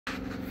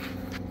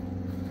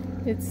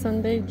It's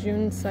Sunday,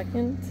 June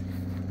 2nd,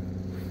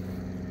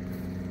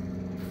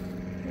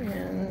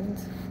 and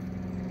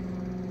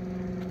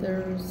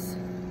there's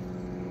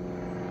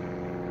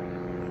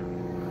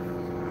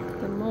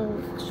the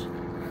mulch,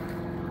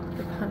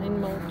 the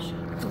pine mulch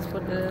is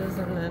what it is,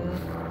 and then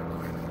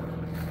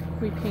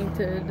we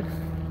painted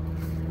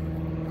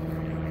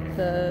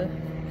the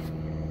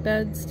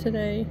beds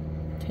today,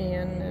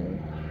 tan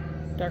and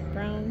dark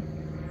brown,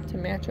 to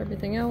match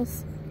everything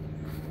else.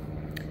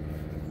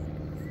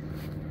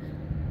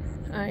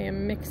 I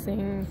am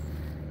mixing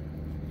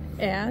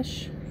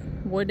ash,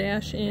 wood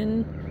ash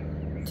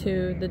in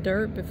to the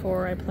dirt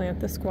before I plant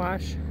the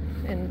squash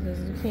and the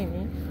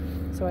zucchini.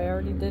 So I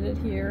already did it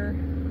here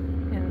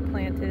and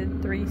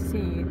planted 3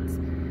 seeds.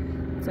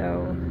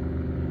 So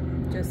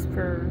just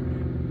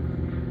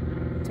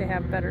to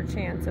have better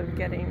chance of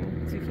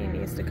getting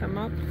zucchinis to come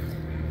up.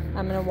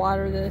 I'm gonna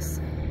water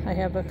this. I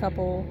have a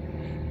couple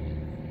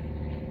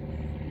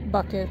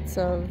buckets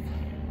of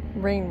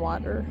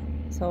rainwater,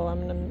 so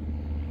I'm going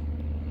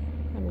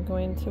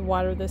to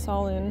water this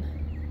all in.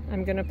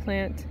 I'm gonna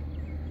plant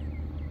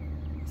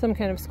some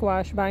kind of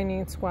squash,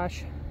 binding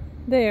squash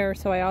there,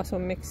 so I also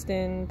mixed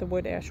in the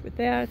wood ash with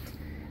that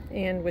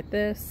and with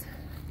this.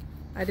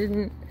 I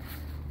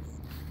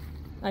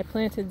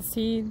planted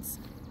seeds,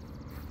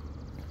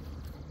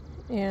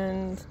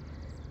 and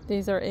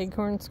these are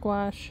acorn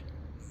squash,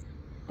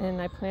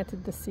 and I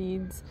planted the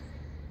seeds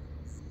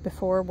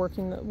before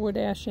working the wood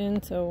ash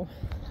in, so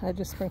I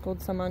just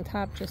sprinkled some on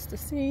top just to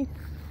see.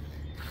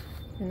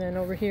 And then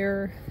over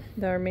here,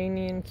 the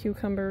Armenian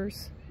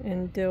cucumbers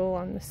and dill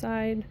on the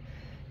side,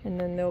 and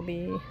then there'll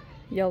be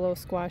yellow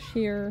squash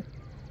here,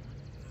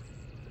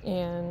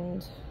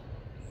 and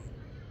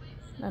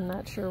I'm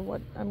not sure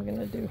what I'm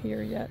gonna do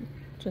here yet.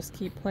 Just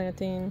keep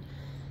planting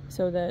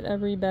so that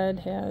every bed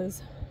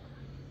has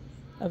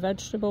a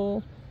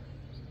vegetable,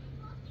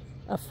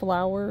 a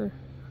flower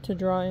to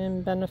draw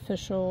in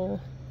beneficial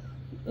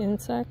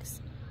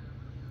insects,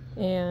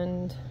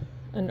 and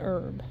an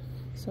herb.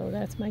 So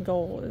that's my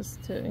goal, is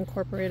to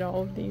incorporate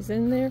all of these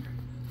in there.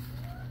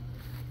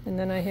 And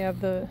then I have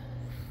the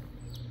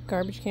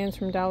garbage cans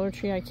from Dollar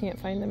Tree. I can't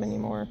find them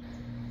anymore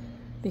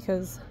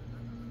because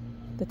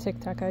the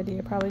TikTok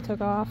idea probably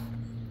took off.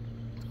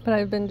 But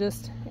I've been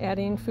just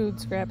adding food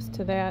scraps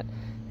to that,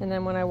 and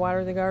then when I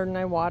water the garden,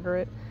 I water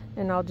it,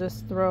 and I'll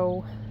just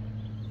throw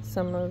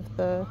some of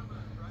the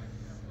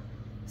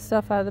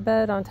stuff out of the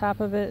bed on top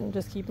of it and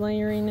just keep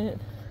layering it.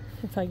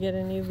 If I get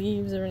any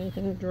leaves or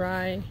anything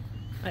dry,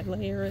 I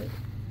layer it.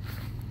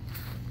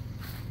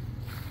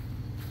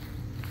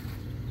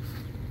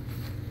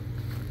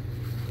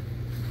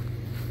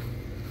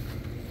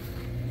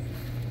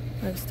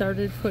 I've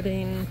started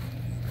putting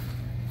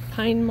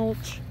pine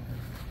mulch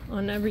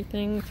on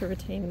everything to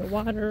retain the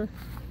water,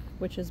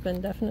 which has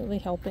been definitely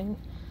helping.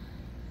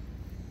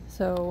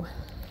 So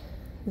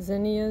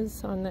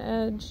zinnias on the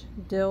edge,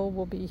 dill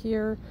will be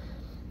here,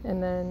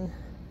 and then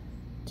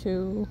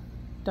 2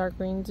 dark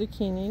green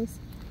zucchinis.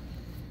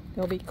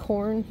 There'll be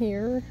corn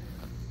here,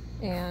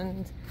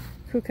 and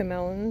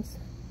cucamelons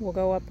will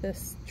go up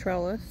this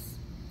trellis.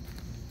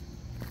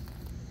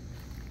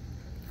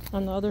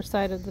 On the other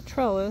side of the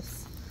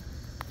trellis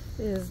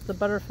is the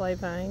butterfly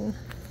vine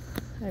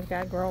I've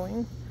got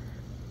growing.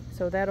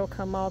 So that'll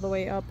come all the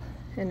way up,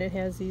 and it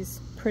has these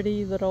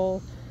pretty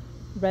little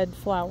red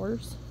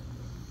flowers.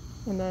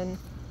 And then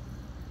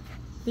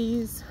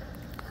these,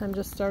 I'm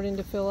just starting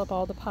to fill up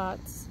all the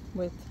pots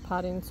with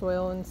potting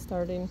soil and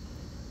starting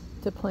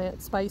to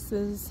plant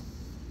spices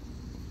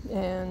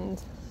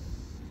and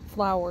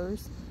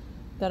flowers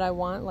that I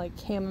want, like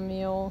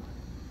chamomile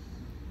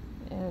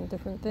and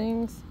different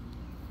things.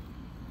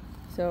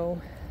 So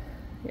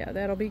yeah,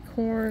 that'll be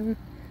corn,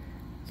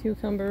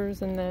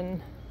 cucumbers, and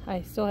then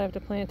I still have to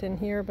plant in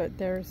here, but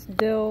there's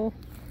dill.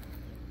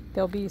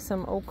 There'll be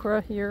some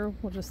okra here.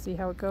 We'll just see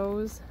how it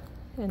goes.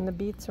 And the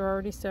beets are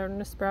already starting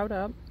to sprout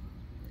up.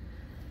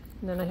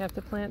 And then I have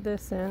to plant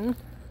this in,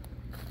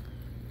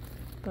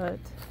 but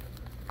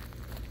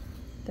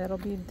that'll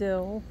be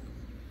dill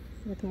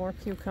with more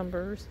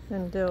cucumbers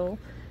and dill.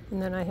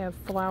 And then I have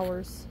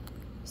flowers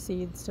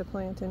seeds to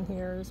plant in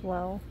here as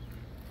well.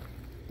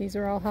 These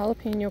are all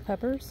jalapeno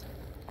peppers.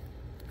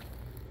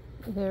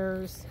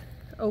 There's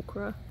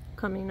okra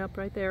coming up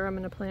right there. I'm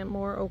going to plant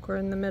more okra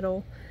in the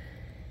middle.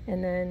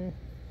 And then,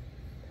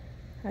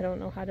 I don't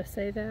know how to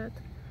say that,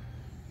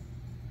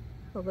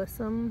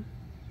 alyssum.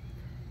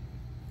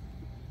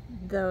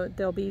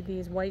 There'll be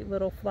these white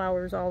little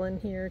flowers all in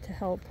here to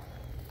help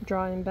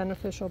draw in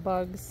beneficial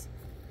bugs,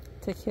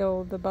 to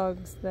kill the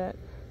bugs that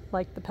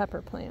like the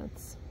pepper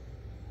plants.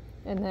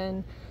 And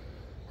then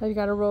I've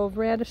got a row of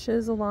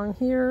radishes along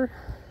here,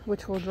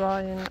 which will draw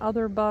in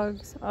other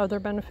bugs, other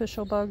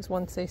beneficial bugs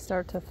once they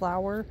start to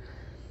flower,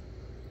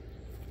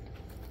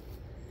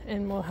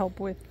 and will help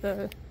with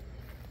the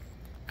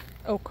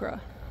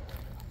okra.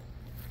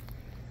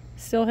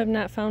 Still have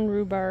not found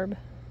rhubarb,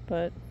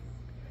 but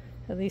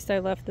at least I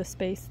left the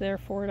space there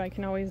for it. I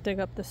can always dig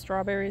up the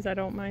strawberries. I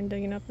don't mind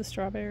digging up the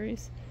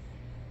strawberries.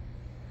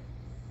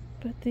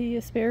 But the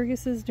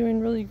asparagus is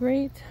doing really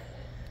great.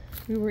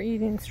 We were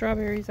eating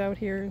strawberries out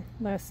here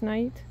last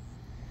night,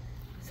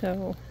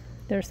 so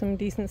there's some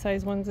decent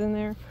sized ones in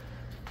there.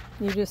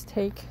 You just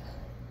take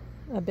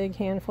a big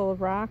handful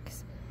of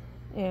rocks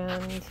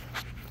and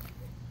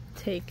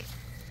take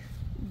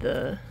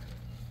the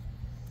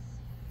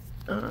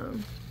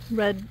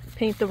red,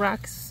 paint the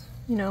rocks,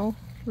 you know,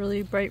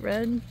 really bright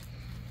red,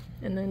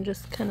 and then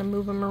just kind of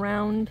move them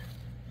around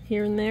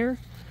here and there,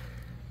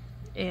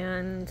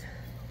 and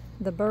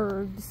the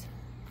birds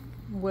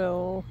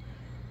will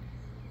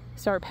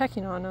start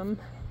pecking on them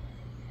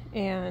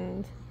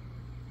and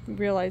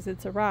realize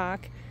it's a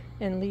rock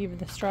and leave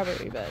the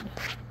strawberry bed.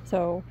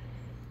 So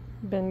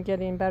been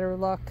getting better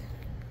luck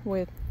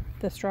with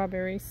the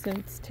strawberries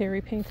since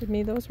Terry painted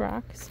me those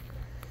rocks,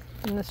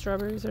 and the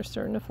strawberries are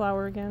starting to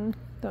flower again.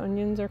 The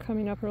onions are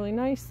coming up really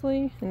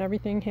nicely, and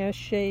everything has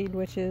shade,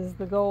 which is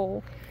the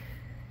goal,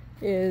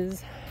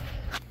 is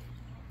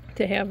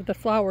to have the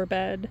flower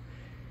bed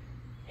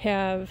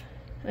have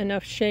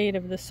enough shade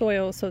of the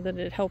soil so that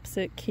it helps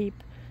it keep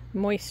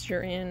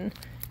moisture in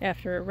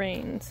after it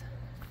rains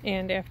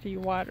and after you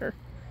water.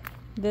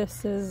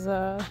 This is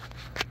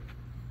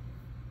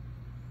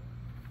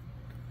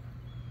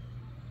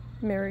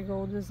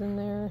marigold is in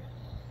there.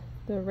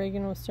 The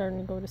oregano is starting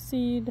to go to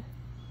seed,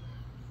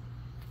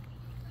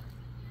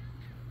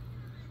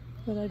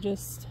 but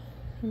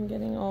I'm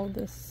getting all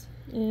this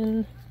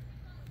in,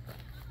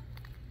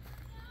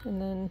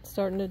 and then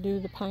starting to do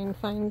the pine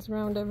fines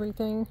around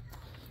everything,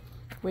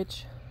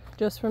 which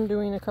just from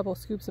doing a couple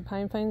scoops of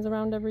pine fines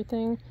around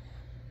everything,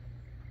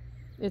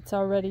 it's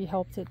already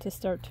helped it to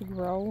start to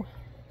grow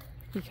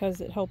because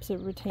it helps it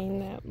retain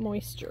that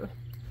moisture.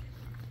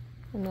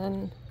 And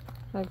then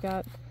I've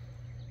got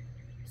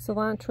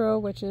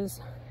cilantro,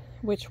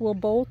 which will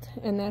bolt,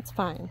 and that's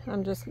fine.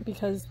 I'm just,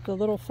 because the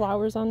little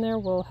flowers on there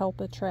will help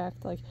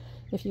attract, like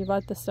if you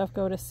let the stuff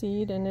go to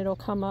seed and it'll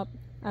come up.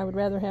 I would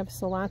rather have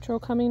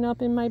cilantro coming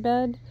up in my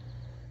bed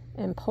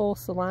and pull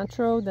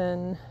cilantro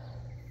than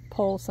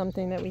pull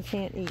something that we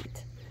can't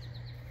eat.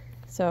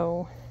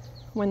 So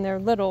when they're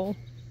little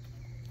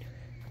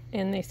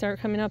and they start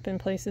coming up in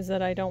places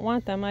that I don't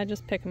want them, I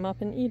just pick them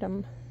up and eat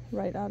them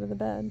right out of the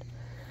bed.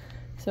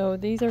 So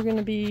these are going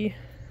to be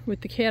with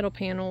the cattle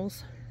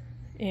panels,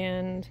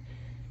 and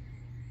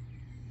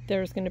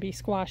there's going to be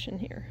squash in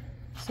here.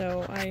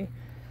 So I'm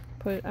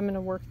going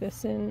to work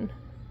this in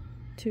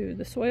to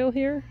the soil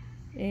here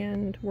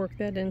and work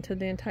that into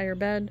the entire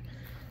bed.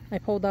 I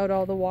pulled out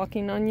all the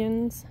walking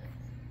onions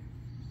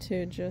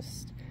to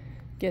just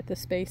get the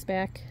space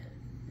back,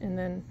 and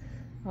then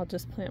I'll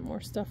just plant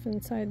more stuff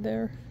inside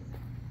there.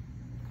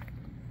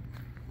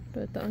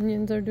 But the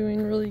onions are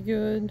doing really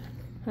good.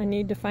 I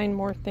need to find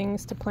more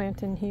things to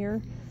plant in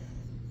here,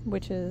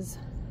 which is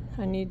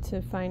I need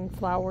to find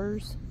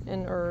flowers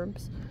and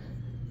herbs,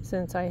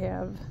 since I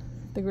have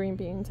the green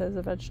beans as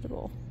a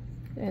vegetable.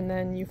 And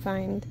then you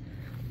find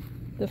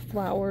the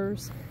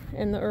flowers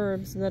and the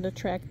herbs that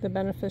attract the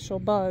beneficial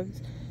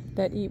bugs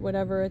that eat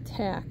whatever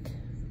attack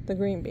the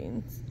green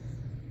beans.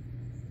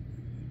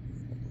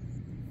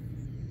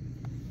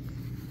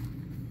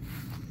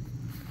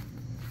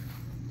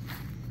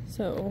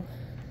 So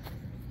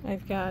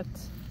I've got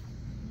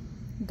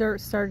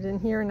dirt started in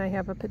here, and I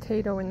have a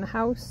potato in the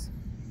house.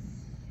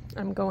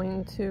 I'm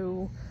going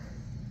to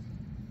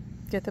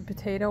get the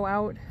potato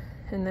out,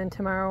 and then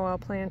tomorrow I'll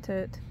plant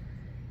it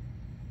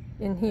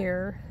in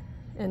here,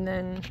 and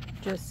then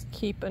just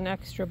keep an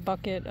extra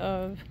bucket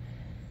of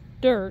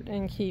dirt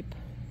and keep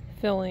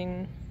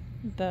filling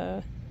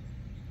the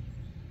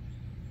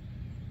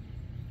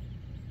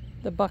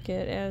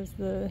bucket as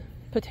the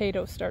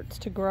potato starts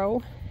to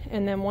grow.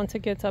 And then once it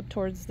gets up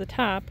towards the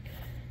top,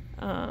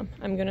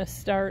 I'm going to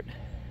start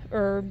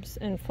herbs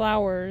and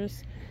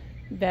flowers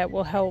that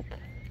will help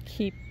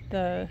keep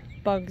the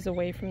bugs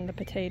away from the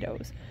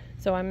potatoes.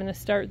 So I'm going to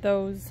start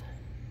those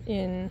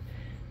in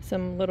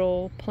some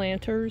little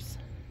planters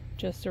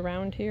just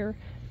around here,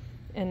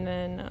 and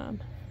then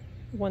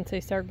once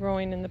they start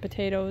growing and the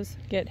potatoes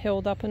get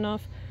hilled up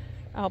enough,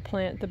 I'll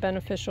plant the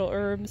beneficial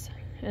herbs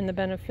and the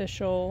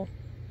beneficial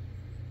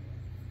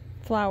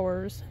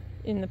flowers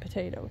in the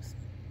potatoes.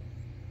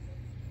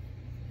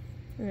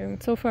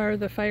 And so far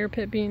the fire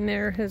pit being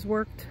there has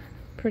worked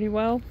pretty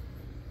well.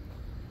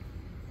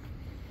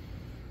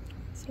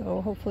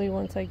 So hopefully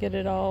once I get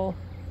it all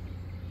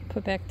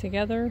put back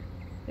together,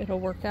 it'll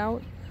work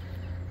out.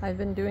 I've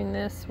been doing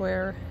this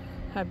where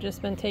I've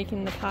just been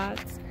taking the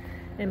pots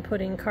and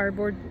putting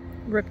cardboard,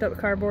 ripped up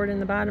cardboard in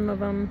the bottom of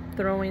them,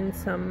 throwing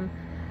some,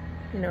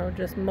 you know,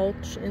 just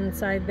mulch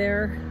inside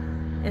there,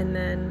 and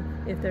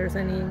then if there's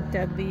any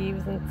dead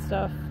leaves and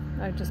stuff,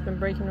 I've just been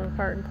breaking them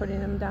apart and putting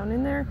them down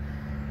in there,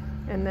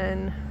 and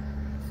then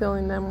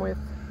filling them with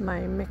my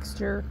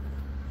mixture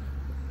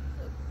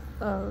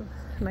of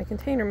my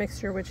container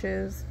mixture, which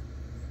is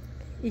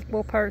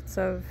equal parts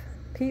of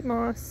peat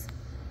moss,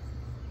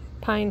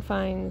 pine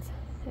fines,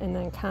 and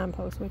then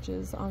compost, which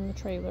is on the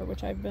trailer,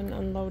 which I've been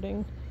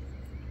unloading.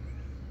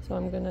 So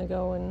I'm gonna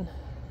go and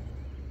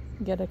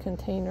get a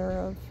container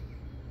of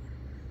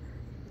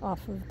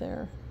off of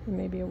there, and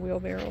maybe a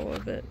wheelbarrow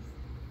of it,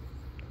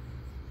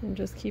 and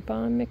just keep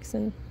on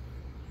mixing.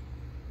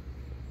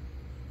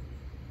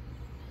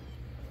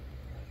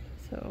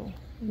 So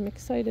I'm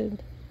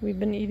excited. We've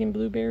been eating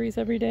blueberries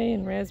every day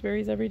and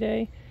raspberries every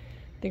day.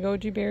 The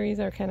goji berries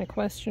are kind of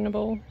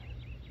questionable.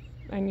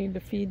 I need to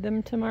feed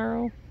them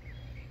tomorrow.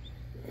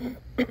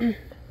 And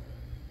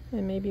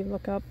maybe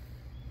look up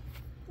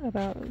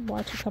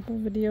watch a couple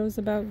videos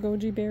about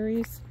goji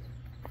berries.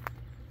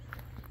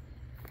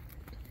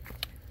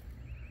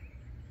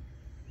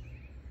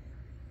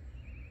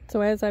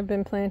 So as I've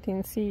been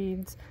planting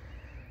seeds,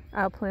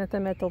 I'll plant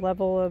them at the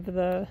level of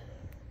the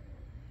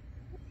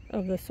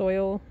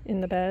soil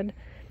in the bed,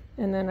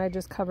 and then I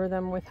just cover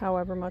them with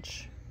however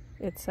much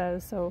it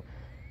says. So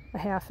a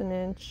half an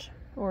inch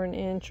or an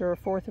inch or a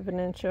fourth of an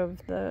inch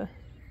of the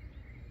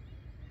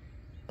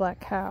black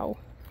cow.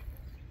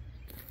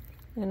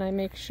 And I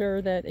make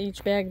sure that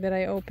each bag that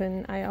I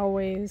open, I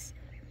always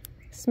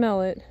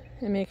smell it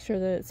and make sure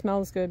that it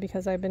smells good,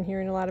 because I've been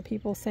hearing a lot of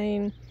people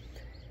saying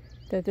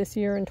that this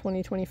year in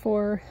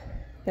 2024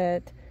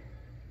 that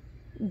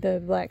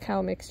the black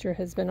cow mixture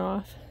has been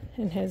off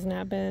and has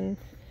not been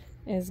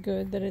as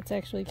good, that it's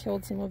actually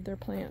killed some of their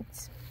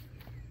plants.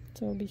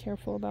 So be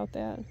careful about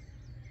that.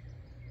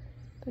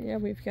 But yeah,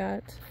 we've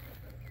got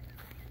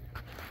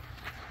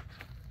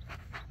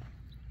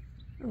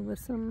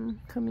alyssum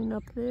coming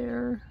up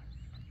there.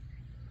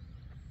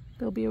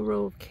 There'll be a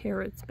row of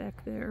carrots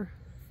back there,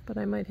 but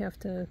I might have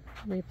to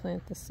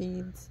replant the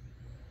seeds.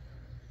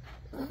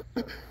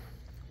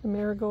 The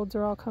marigolds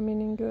are all coming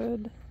in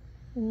good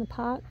in the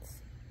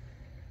pots,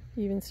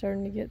 even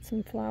starting to get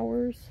some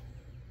flowers.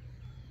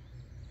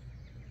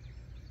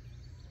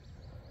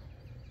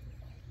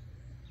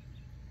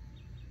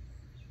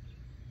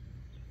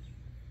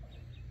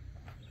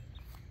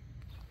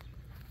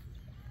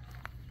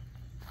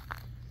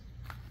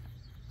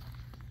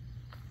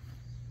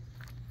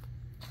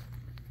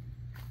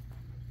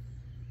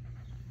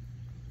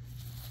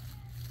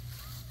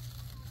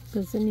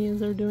 The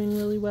zinnias are doing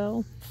really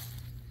well.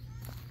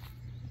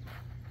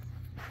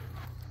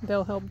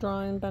 They'll help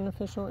draw in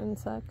beneficial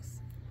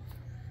insects.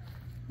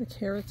 The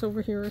carrots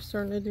over here are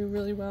starting to do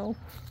really well.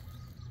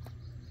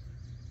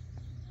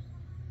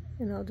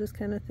 And I'll just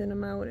kind of thin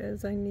them out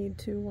as I need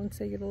to once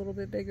they get a little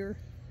bit bigger.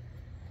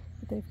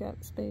 But they've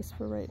got space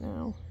for right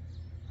now.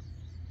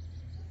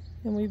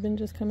 And we've been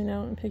just coming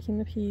out and picking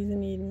the peas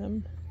and eating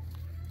them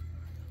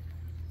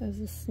as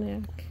a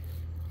snack.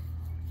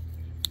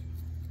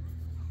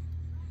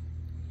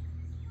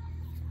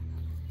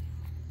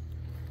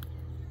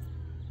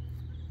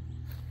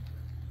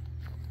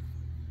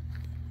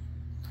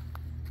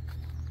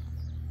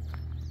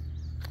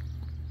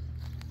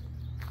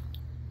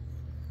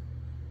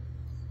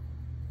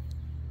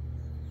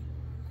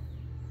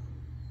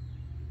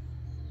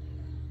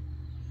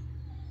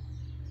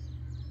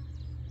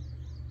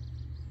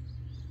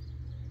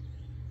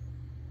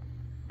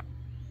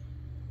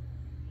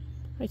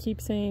 I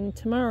keep saying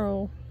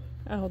tomorrow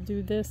I'll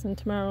do this and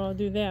tomorrow I'll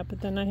do that,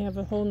 but then I have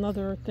a whole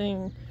nother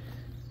thing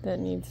that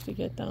needs to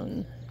get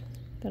done,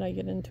 that I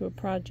get into a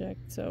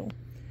project. So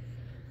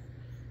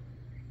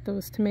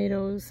those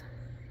tomatoes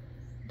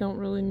don't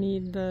really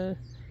need the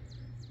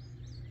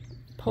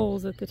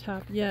poles at the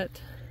top yet,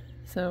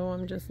 so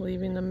I'm just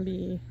leaving them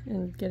be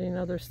and getting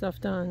other stuff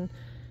done,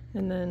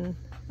 and then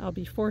I'll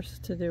be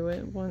forced to do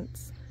it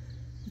once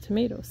the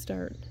tomatoes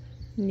start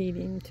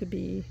needing to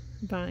be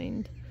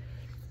vined.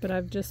 But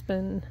I've just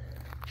been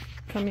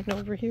coming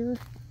over here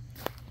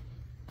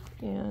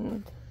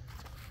and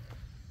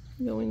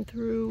going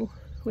through,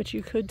 which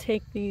you could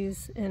take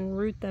these and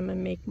root them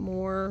and make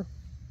more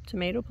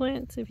tomato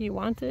plants if you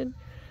wanted.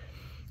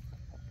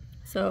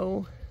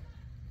 So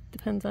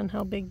depends on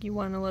how big you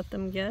want to let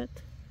them get.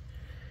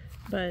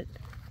 But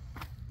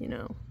you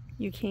know,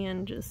 you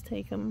can just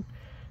take them.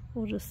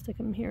 We'll just stick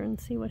them here and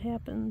see what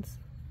happens.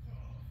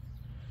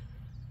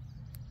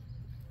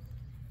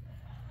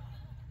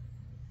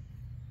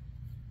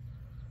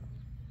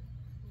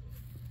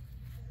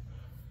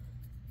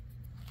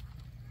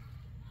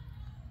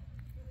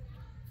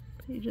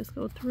 You just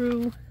go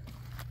through,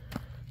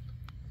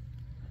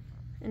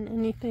 and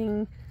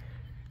anything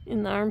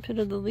in the armpit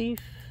of the leaf,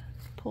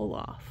 pull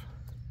off.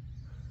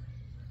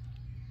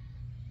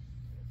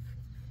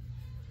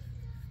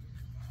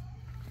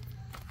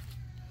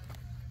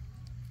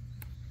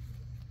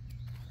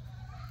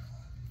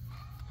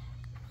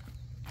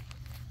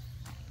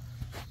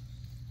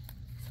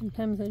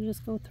 Sometimes I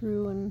just go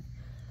through and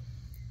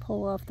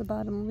pull off the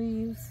bottom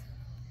leaves,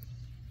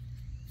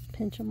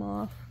 pinch them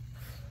off.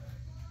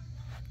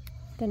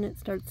 Then it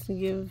starts to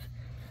give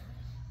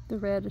the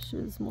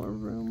radishes more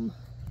room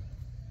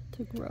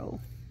to grow.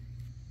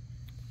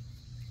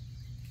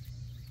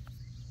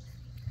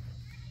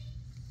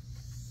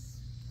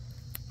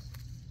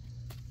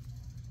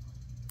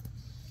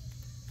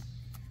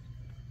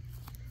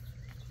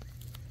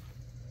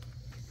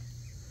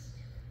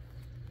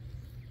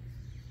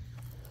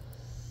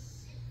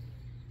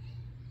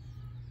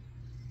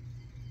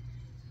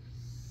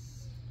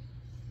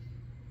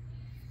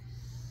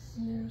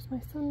 Yeah. There's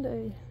my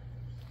sundae.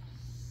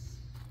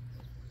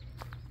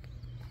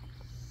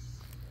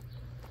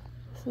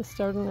 This is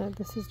starting to,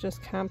 this is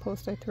just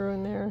compost I threw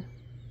in there.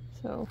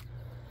 So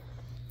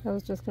I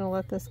was just going to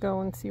let this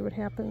go and see what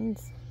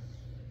happens.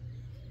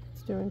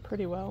 It's doing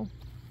pretty well.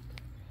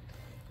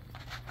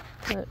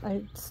 But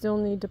I still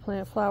need to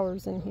plant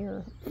flowers in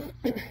here.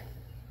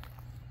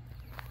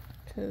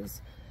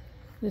 Because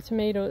the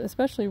tomatoes,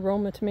 especially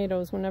Roma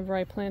tomatoes, whenever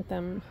I plant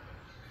them,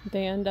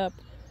 they end up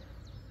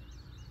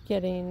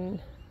getting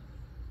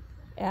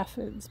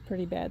aphids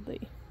pretty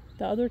badly.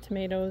 The other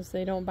tomatoes,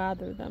 they don't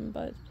bother them,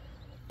 but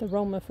the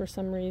Roma, for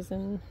some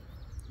reason,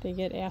 they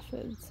get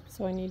aphids.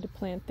 So I need to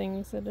plant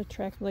things that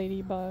attract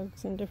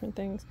ladybugs and different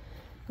things.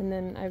 And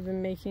then I've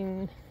been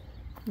making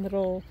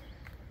little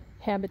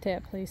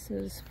habitat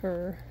places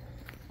for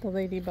the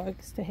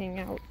ladybugs to hang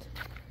out.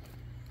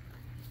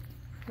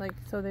 Like,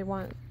 so they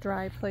want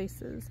dry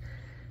places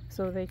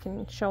so they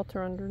can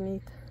shelter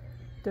underneath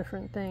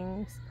different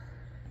things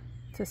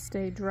to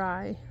stay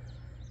dry.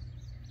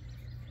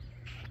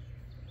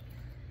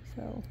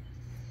 So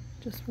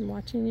just from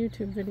watching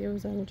YouTube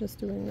videos, I'm just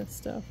doing this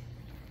stuff.